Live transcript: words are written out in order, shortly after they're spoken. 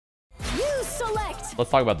Let's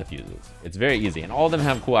talk about the fuses. It's very easy, and all of them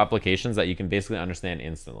have cool applications that you can basically understand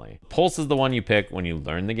instantly. Pulse is the one you pick when you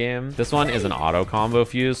learn the game. This one is an auto combo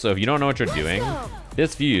fuse, so if you don't know what you're doing,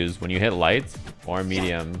 this fuse, when you hit lights or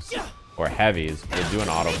mediums or heavies, will do an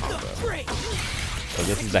auto combo. So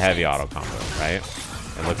this is the heavy auto combo, right?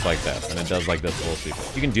 It looks like this, and it does like this full sweep.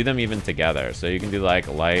 You can do them even together, so you can do like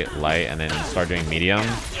light, light, and then start doing medium,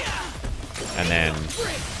 and then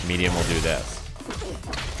medium will do this.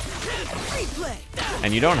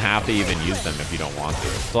 And you don't have to even use them if you don't want to.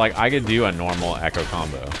 So like I could do a normal echo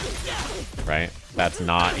combo, right? That's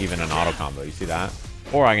not even an auto combo, you see that?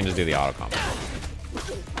 Or I can just do the auto combo.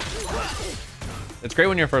 It's great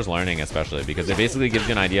when you're first learning, especially because it basically gives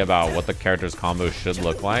you an idea about what the character's combo should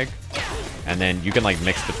look like. And then you can like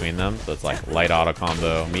mix between them. So it's like light auto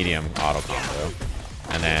combo, medium auto combo,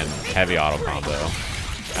 and then heavy auto combo.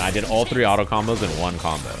 And I did all 3 auto combos in one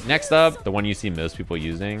combo. Next up, the one you see most people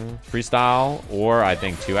using, freestyle, or I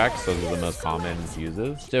think 2x. Those are the most common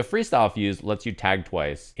fuses. So a freestyle fuse lets you tag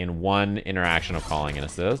twice in one interaction of calling an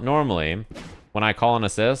assist. Normally, when I call an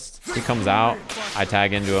assist, he comes out, I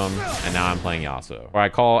tag into him, and now I'm playing Yasuo. Or I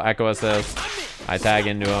call echo assist, I tag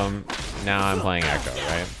into him, now I'm playing echo,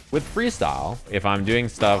 right? With freestyle, if I'm doing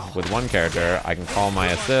stuff with one character, I can call my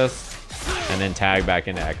assist, and then tag back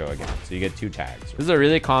into echo again. So you get 2 tags. This is a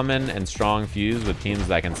really common and strong fuse with teams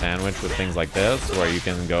that can sandwich with things like this, where you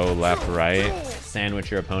can go left, right,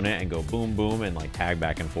 sandwich your opponent and go boom, boom, and like tag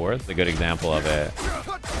back and forth. A good example of it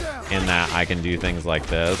in that I can do things like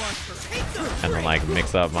this and then like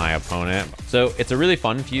mix up my opponent. So it's a really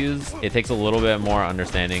fun fuse. It takes a little bit more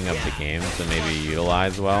understanding of the game to maybe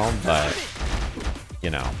utilize well, but you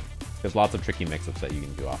know, there's lots of tricky mix-ups that you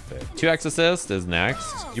can do off it. 2x assist is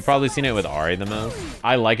next. You've probably seen it with Ari the most.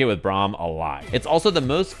 I like it with Braum a lot. It's also the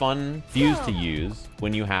most fun fuse to use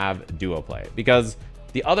when you have duo play, because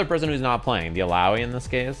the other person who's not playing, the Alawi in this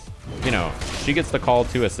case, you know, she gets to call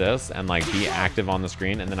 2 assists and like be active on the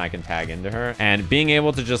screen, and then I can tag into her. And being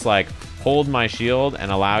able to just like hold my shield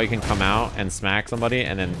and Alawi can come out and smack somebody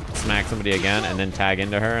and then smack somebody again and then tag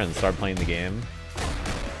into her and start playing the game.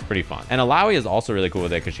 Pretty fun. And Alawi is also really cool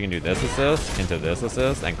with it because she can do this assist into this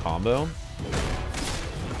assist and combo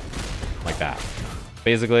like that.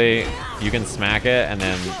 Basically, you can smack it and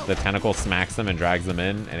then the tentacle smacks them and drags them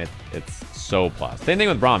in, and it's so plus. Same thing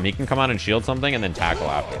with Braum. He can come out and shield something and then tackle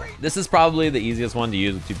after. This is probably the easiest one to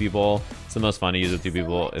use with 2 people. It's the most fun to use with 2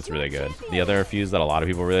 people. It's really good. The other fuse that a lot of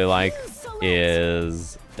people really like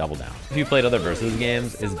is Double Down. If you played other versus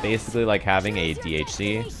games, is basically like having a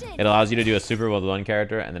DHC. It allows you to do a super with one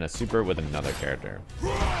character and then a super with another character.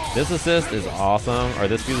 This assist is awesome, or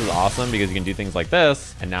this fuse is awesome because you can do things like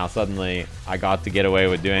this, and now suddenly I got to get away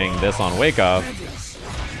with doing this on Wake Up,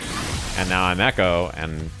 and now I'm Echo,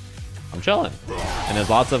 and I'm chilling. And there's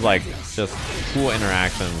lots of like just cool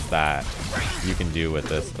interactions that you can do with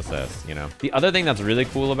this assist, you know? The other thing that's really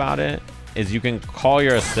cool about it is you can call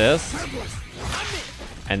your assist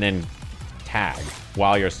and then tag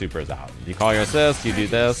while your super is out. You call your assist, you do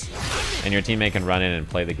this, and your teammate can run in and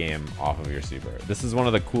play the game off of your super. This is one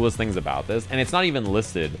of the coolest things about this, and it's not even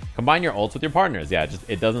listed. Combine your ults with your partners. Yeah, just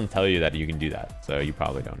it doesn't tell you that you can do that, so you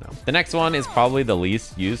probably don't know. The next one is probably the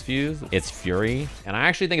least used fuse. It's Fury, and I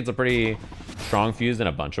actually think it's a pretty strong fuse in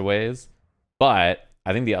a bunch of ways, but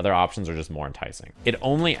I think the other options are just more enticing. It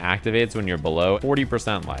only activates when you're below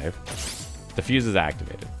 40% life. The fuse is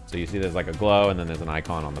activated. So you see there's like a glow and then there's an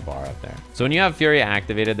icon on the bar up there. So when you have Fury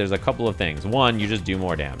activated, there's a couple of things. One, you just do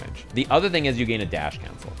more damage. The other thing is you gain a dash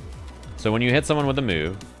cancel. So when you hit someone with a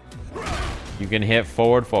move, you can hit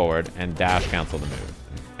forward and dash cancel the move.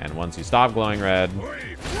 And once you stop glowing red,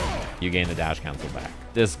 you gain the dash cancel back.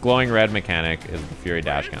 This glowing red mechanic is the Fury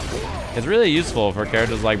dash cancel. It's really useful for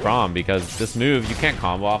characters like Braum because this move, you can't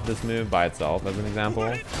combo off this move by itself as an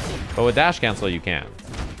example, but with dash cancel you can.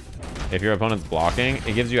 If your opponent's blocking,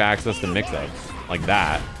 it gives you access to mix-ups like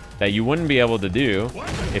that you wouldn't be able to do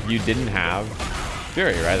if you didn't have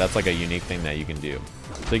Fury, right? That's like a unique thing that you can do.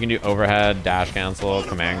 So you can do overhead, dash cancel,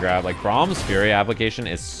 command grab. Like Braum's Fury application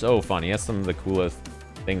is so fun. He has some of the coolest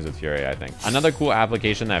things with Fury, I think. Another cool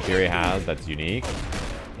application that Fury has that's unique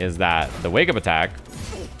is that the wake up attack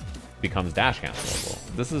becomes dash cancelable.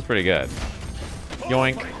 This is pretty good.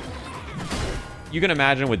 Yoink. you can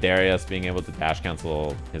imagine with Darius being able to dash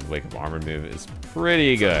cancel his Wake of Armored move is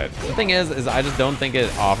pretty good. The thing is I just don't think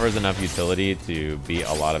it offers enough utility to beat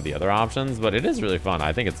a lot of the other options, but it is really fun.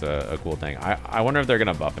 I think it's a cool thing. I wonder if they're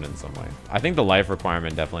gonna buff it in some way. I think the life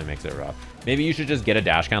requirement definitely makes it rough. Maybe you should just get a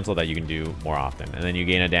dash cancel that you can do more often, and then you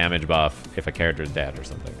gain a damage buff if a character is dead or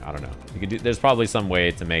something. I don't know. You could do, there's probably some way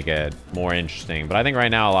to make it more interesting, but I think right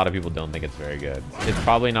now a lot of people don't think it's very good. It's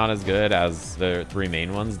probably not as good as the 3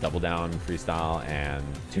 main ones, Double Down, Freestyle, and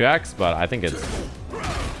 2x, but I think it's,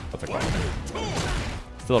 what's it called?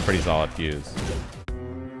 Still a pretty solid fuse.